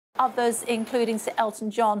others, including Sir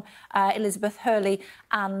Elton John, Elizabeth Hurley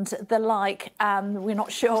and the like. We're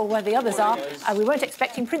not sure where the others are. We weren't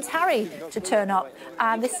expecting Prince Harry to turn up.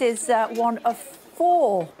 This is one of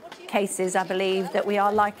 4 cases, I believe, that we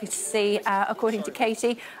are likely to see, according to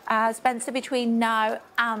Katie Spencer, between now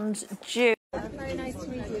and June. Very nice to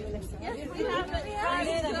meet you, Melissa. Yes, we have it.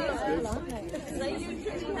 So you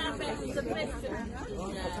can have it submission.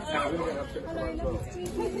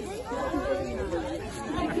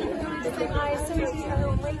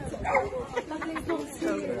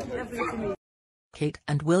 Kate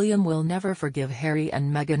and William will never forgive Harry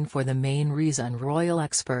and Meghan for the main reason. Royal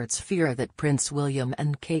experts fear that Prince William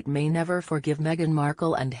and Kate may never forgive Meghan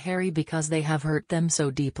Markle and Harry because they have hurt them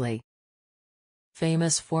so deeply.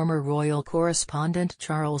 Famous former royal correspondent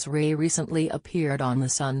Charles Ray recently appeared on The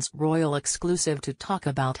Sun's Royal Exclusive to talk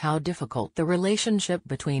about how difficult the relationship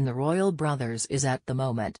between the royal brothers is at the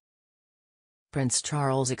moment. Prince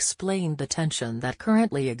Charles explained the tension that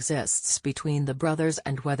currently exists between the brothers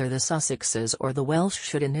and whether the Sussexes or the Welsh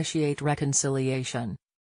should initiate reconciliation,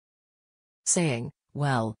 saying,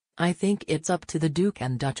 "Well, I think it's up to the Duke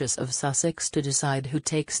and Duchess of Sussex to decide who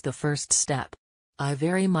takes the first step. I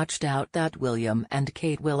very much doubt that William and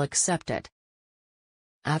Kate will accept it."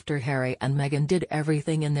 After Harry and Meghan did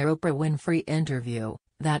everything in their Oprah Winfrey interview,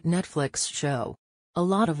 that Netflix show, a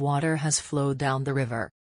lot of water has flowed down the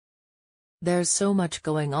river. There's so much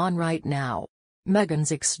going on right now.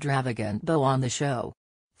 Meghan's extravagant beau on the show.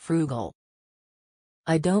 Frugal.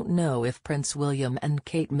 I don't know if Prince William and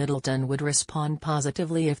Kate Middleton would respond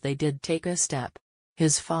positively if they did take a step.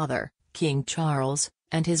 His father, King Charles,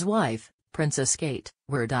 and his wife, Princess Kate,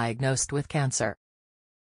 were diagnosed with cancer.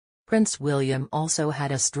 Prince William also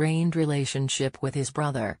had a strained relationship with his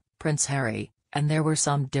brother, Prince Harry, and there were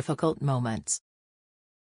some difficult moments.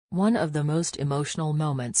 One of the most emotional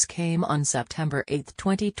moments came on September 8,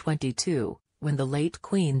 2022, when the late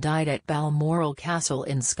Queen died at Balmoral Castle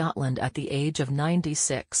in Scotland at the age of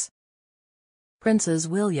 96. Princes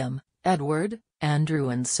William, Edward, Andrew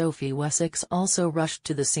and Sophie Wessex also rushed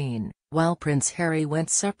to the scene, while Prince Harry went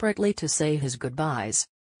separately to say his goodbyes.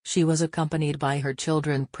 She was accompanied by her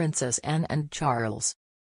children Princess Anne and Charles.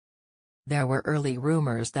 There were early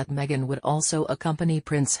rumors that Meghan would also accompany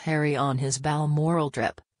Prince Harry on his Balmoral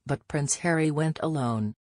trip, but Prince Harry went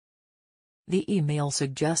alone. The email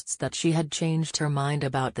suggests that she had changed her mind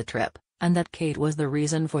about the trip, and that Kate was the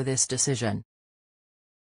reason for this decision.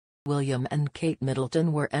 William and Kate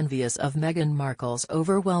Middleton were envious of Meghan Markle's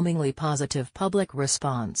overwhelmingly positive public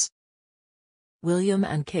response. William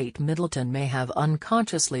and Kate Middleton may have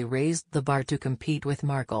unconsciously raised the bar to compete with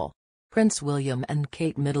Markle. Prince William and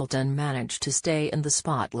Kate Middleton managed to stay in the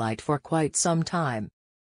spotlight for quite some time.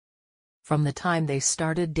 From the time they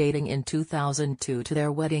started dating in 2002 to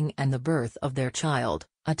their wedding and the birth of their child,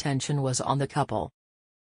 attention was on the couple.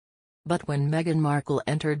 But when Meghan Markle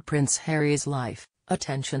entered Prince Harry's life,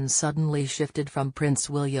 attention suddenly shifted from Prince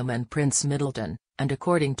William and Prince Middleton, and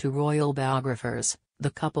according to royal biographers,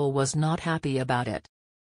 the couple was not happy about it.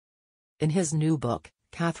 In his new book,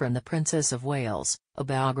 Catherine the Princess of Wales, a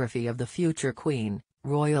biography of the future Queen,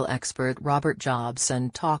 royal expert Robert Jobson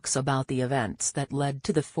talks about the events that led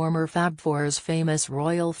to the former Fab Four's famous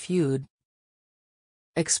royal feud,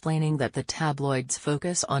 explaining that the tabloids'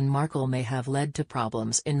 focus on Markle may have led to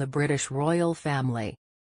problems in the British royal family.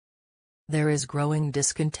 There is growing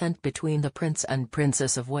discontent between the Prince and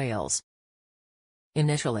Princess of Wales.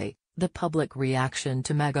 Initially, the public reaction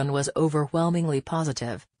to Meghan was overwhelmingly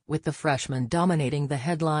positive, with the freshman dominating the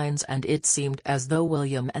headlines, and it seemed as though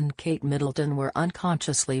William and Kate Middleton were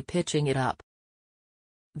unconsciously pitching it up.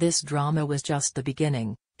 This drama was just the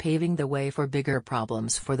beginning, paving the way for bigger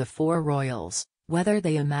problems for the 4 royals, whether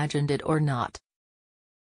they imagined it or not.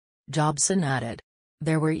 Jobson added.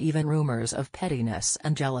 There were even rumors of pettiness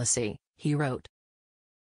and jealousy, he wrote.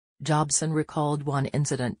 Jobson recalled one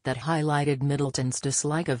incident that highlighted Middleton's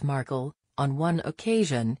dislike of Markle. On one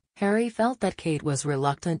occasion, Harry felt that Kate was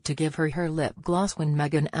reluctant to give her lip gloss when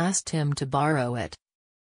Meghan asked him to borrow it.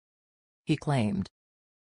 He claimed.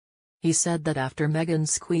 He said that after Meghan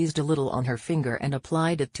squeezed a little on her finger and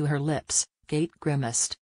applied it to her lips, Kate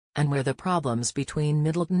grimaced. And where the problems between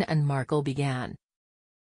Middleton and Markle began.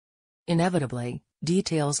 Inevitably,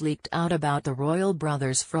 details leaked out about the royal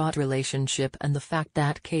brothers' fraught relationship and the fact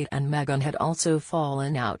that Kate and Meghan had also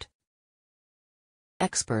fallen out.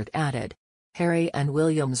 Expert added. Harry and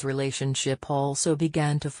William's relationship also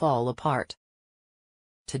began to fall apart.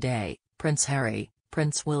 Today, Prince Harry,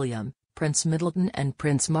 Prince William, Prince Middleton and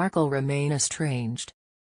Prince Markle remain estranged.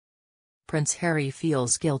 Prince Harry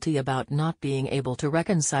feels guilty about not being able to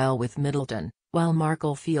reconcile with Middleton, while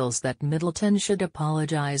Markle feels that Middleton should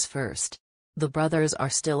apologize first. The brothers are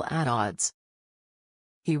still at odds.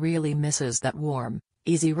 He really misses that warm,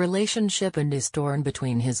 easy relationship and is torn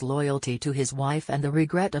between his loyalty to his wife and the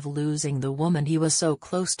regret of losing the woman he was so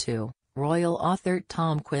close to, royal author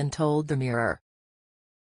Tom Quinn told The Mirror.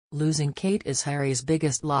 Losing Kate is Harry's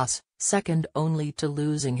biggest loss, second only to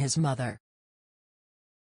losing his mother.